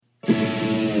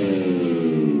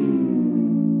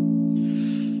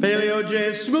Paleo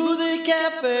J Smoothie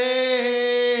Cafe.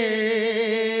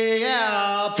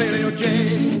 Yeah, Paleo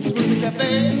J Smoothie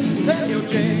Cafe. Paleo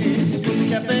J Smoothie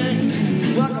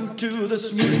Cafe. Welcome to the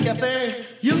Smoothie Cafe.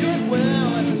 You get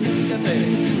well at the Smoothie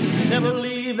Cafe. Never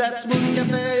leave that Smoothie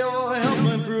Cafe or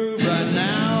help improve right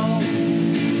now.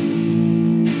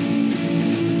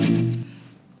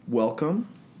 Welcome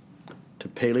to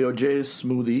Paleo J's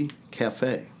Smoothie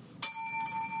Cafe.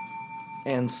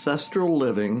 Ancestral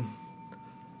living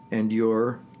and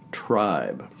your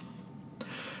tribe.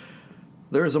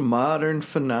 There is a modern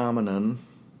phenomenon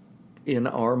in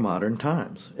our modern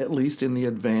times, at least in the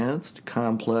advanced,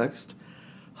 complex,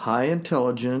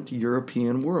 high-intelligent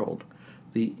European world,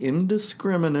 the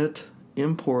indiscriminate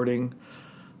importing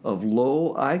of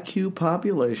low IQ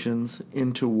populations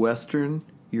into Western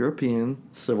European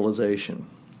civilization.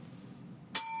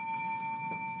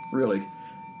 Really,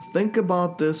 think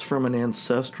about this from an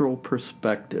ancestral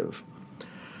perspective.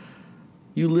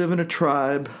 You live in a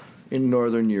tribe in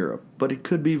Northern Europe, but it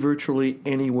could be virtually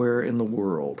anywhere in the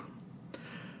world.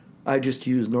 I just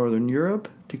use Northern Europe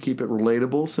to keep it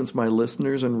relatable since my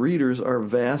listeners and readers are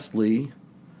vastly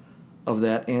of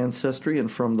that ancestry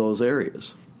and from those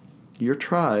areas. Your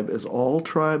tribe, as all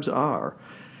tribes are,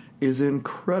 is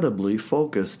incredibly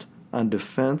focused on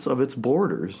defense of its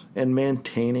borders and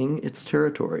maintaining its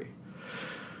territory.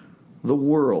 The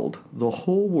world, the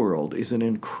whole world, is an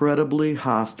incredibly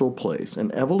hostile place,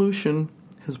 and evolution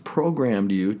has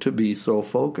programmed you to be so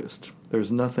focused.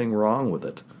 There's nothing wrong with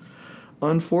it.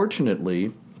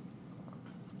 Unfortunately,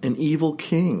 an evil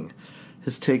king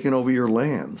has taken over your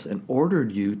lands and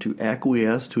ordered you to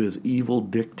acquiesce to his evil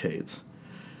dictates.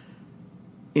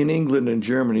 In England and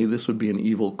Germany, this would be an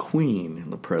evil queen in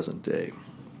the present day.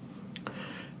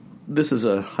 This is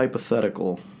a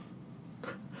hypothetical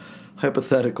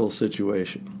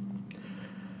situation.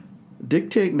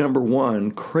 Dictate number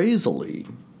one, crazily,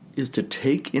 is to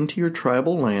take into your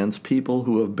tribal lands people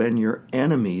who have been your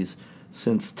enemies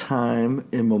since time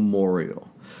immemorial.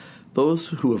 Those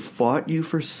who have fought you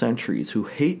for centuries, who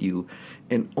hate you,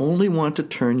 and only want to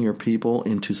turn your people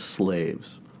into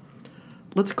slaves.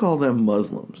 Let's call them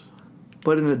Muslims.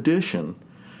 But in addition,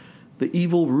 the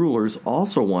evil rulers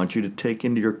also want you to take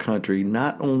into your country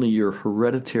not only your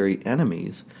hereditary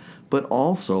enemies, but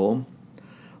also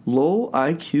low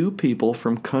IQ people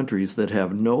from countries that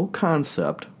have no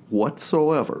concept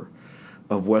whatsoever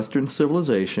of Western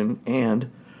civilization and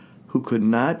who could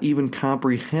not even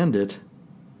comprehend it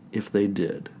if they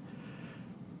did.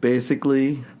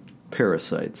 Basically,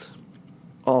 parasites.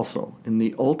 Also, in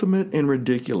the ultimate in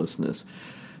ridiculousness,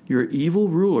 your evil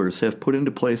rulers have put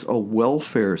into place a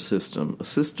welfare system, a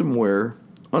system where,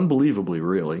 unbelievably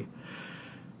really,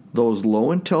 those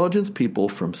low-intelligence people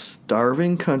from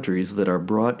starving countries that are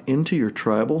brought into your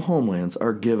tribal homelands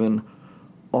are given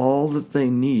all that they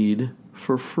need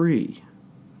for free.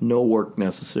 No work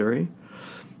necessary.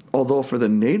 Although for the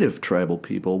native tribal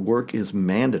people, work is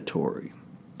mandatory.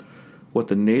 What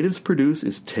the natives produce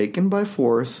is taken by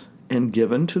force and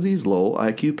given to these low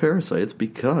IQ parasites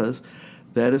because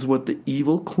that is what the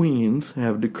evil queens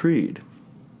have decreed.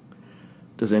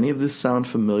 Does any of this sound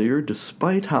familiar,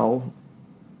 despite how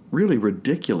really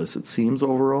ridiculous it seems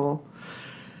overall?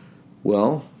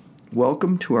 Well,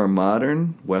 welcome to our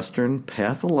modern, Western,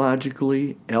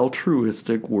 pathologically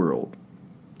altruistic world.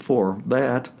 For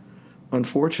that,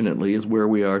 unfortunately, is where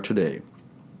we are today.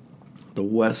 The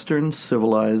Western,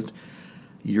 civilized,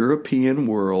 European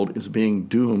world is being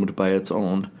doomed by its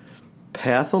own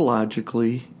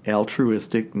pathologically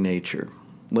altruistic nature.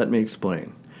 Let me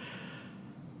explain.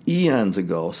 Eons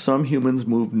ago, some humans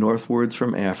moved northwards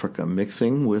from Africa,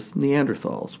 mixing with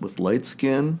Neanderthals, with light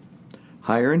skin,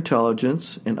 higher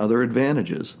intelligence, and other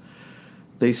advantages.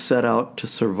 They set out to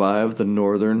survive the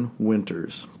northern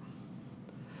winters.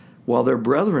 While their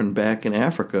brethren back in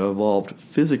Africa evolved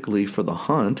physically for the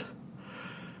hunt,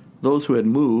 those who had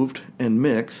moved and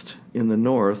mixed in the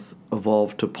north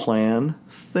evolved to plan,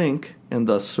 think, and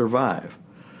thus survive.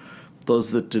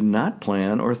 Those that did not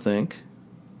plan or think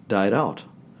died out.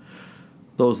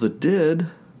 Those that did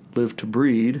live to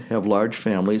breed, have large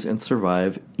families, and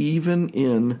survive even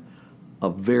in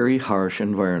a very harsh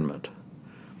environment.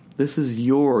 This is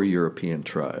your European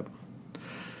tribe.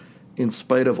 In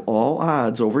spite of all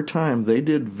odds, over time, they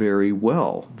did very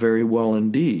well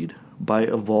indeed. By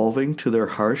evolving to their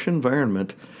harsh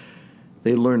environment,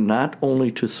 they learned not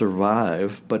only to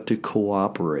survive, but to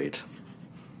cooperate.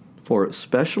 For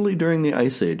especially during the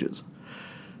Ice Ages,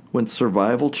 when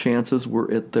survival chances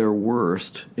were at their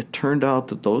worst, it turned out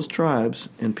that those tribes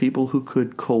and people who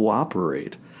could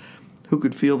cooperate, who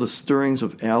could feel the stirrings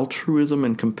of altruism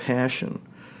and compassion,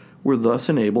 were thus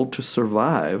enabled to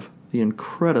survive the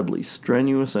incredibly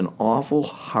strenuous and awful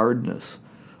hardness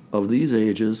of these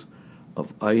ages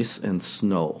of ice and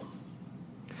snow.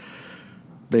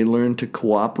 They learned to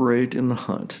cooperate in the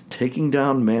hunt, taking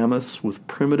down mammoths with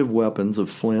primitive weapons of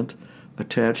flint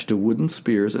attached to wooden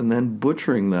spears and then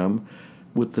butchering them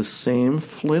with the same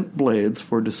flint blades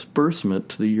for disbursement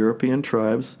to the European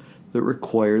tribes that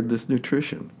required this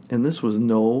nutrition. And this was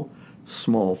no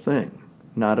small thing,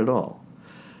 not at all.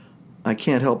 I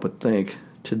can't help but think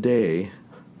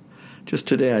just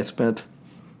today I spent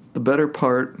the better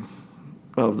part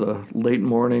of the late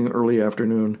morning, early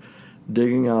afternoon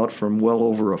digging out from well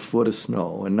over a foot of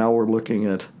snow, and now we're looking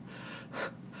at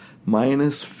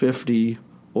minus 50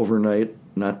 overnight.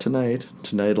 Not tonight.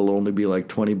 Tonight will only be like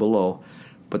 20 below,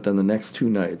 but then the next 2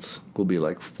 nights will be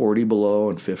like 40 below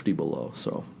and 50 below.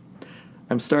 So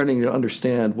I'm starting to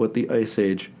understand what the Ice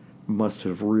Age must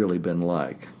have really been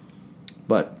like.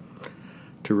 But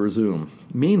to resume,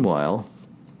 meanwhile,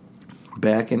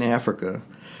 back in Africa,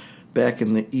 back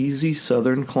in the easy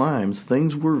southern climes,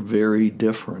 things were very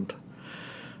different.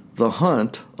 The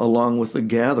hunt, along with the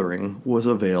gathering, was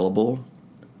available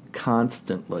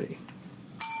constantly.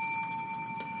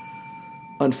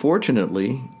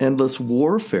 Unfortunately, endless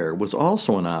warfare was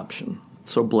also an option,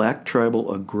 so black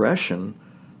tribal aggression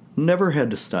never had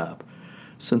to stop,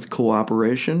 since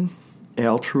cooperation,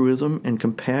 altruism, and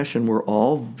compassion were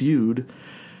all viewed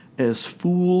as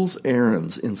fool's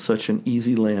errands in such an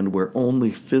easy land where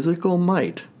only physical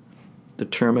might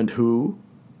determined who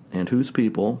and whose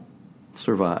people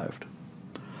survived.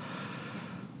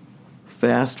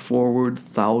 Fast forward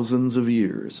thousands of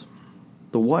years.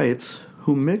 The whites,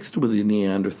 who mixed with the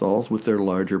Neanderthals with their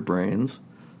larger brains,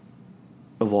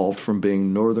 evolved from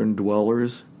being northern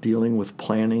dwellers dealing with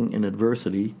planning and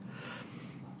adversity,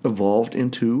 evolved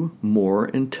into more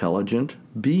intelligent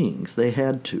beings. They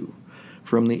had to.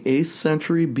 From the 8th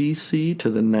century BC to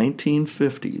the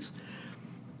 1950s,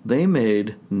 they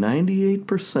made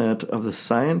 98% of the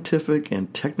scientific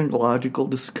and technological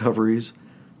discoveries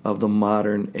of the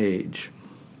modern age.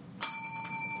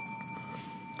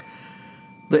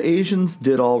 The Asians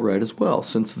did all right as well,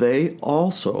 since they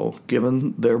also,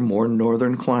 given their more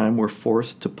northern climate, were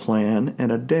forced to plan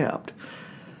and adapt.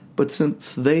 But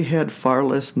since they had far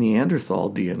less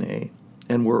Neanderthal DNA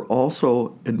and were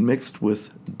also admixed with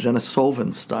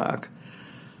Denisovan stock,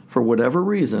 for whatever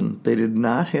reason, they did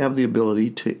not have the ability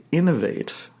to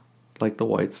innovate like the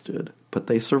whites did. But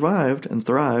they survived and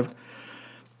thrived,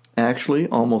 actually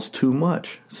almost too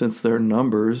much, since their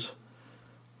numbers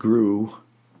grew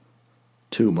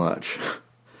too much.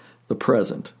 The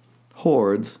present.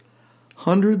 Hordes,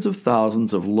 hundreds of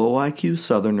thousands of low IQ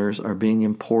Southerners are being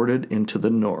imported into the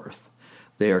North.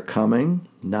 They are coming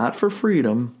not for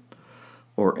freedom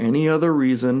or any other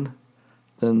reason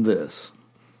than this: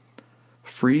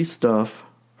 free stuff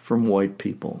from white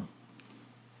people.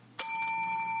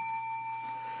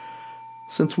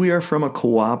 Since we are from a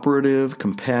cooperative,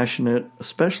 compassionate,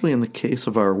 especially in the case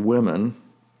of our women,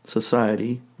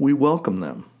 society, we welcome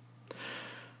them.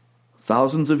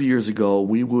 Thousands of years ago,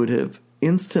 we would have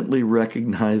instantly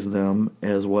recognized them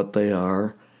as what they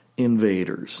are,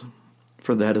 invaders.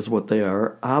 For that is what they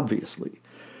are, obviously.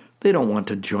 They don't want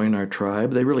to join our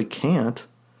tribe. They really can't,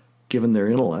 given their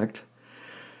intellect.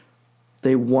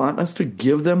 They want us to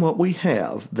give them what we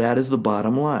have. That is the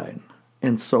bottom line.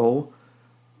 And so,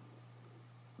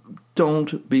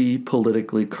 don't be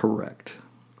politically correct.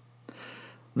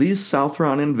 These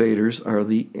Southron invaders are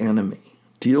the enemy.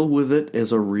 Deal with it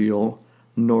as a real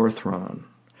Northron,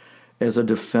 as a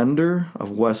defender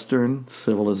of Western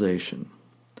civilization.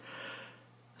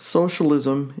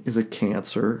 Socialism is a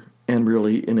cancer and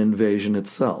really an invasion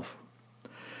itself.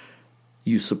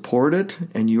 You support it,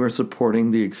 and you are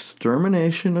supporting the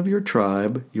extermination of your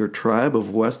tribe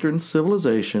of Western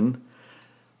civilization,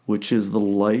 which is the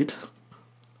light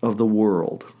of the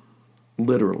world,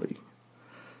 literally.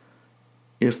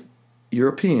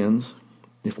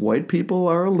 If white people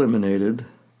are eliminated,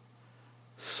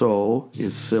 so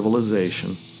is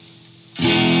civilization.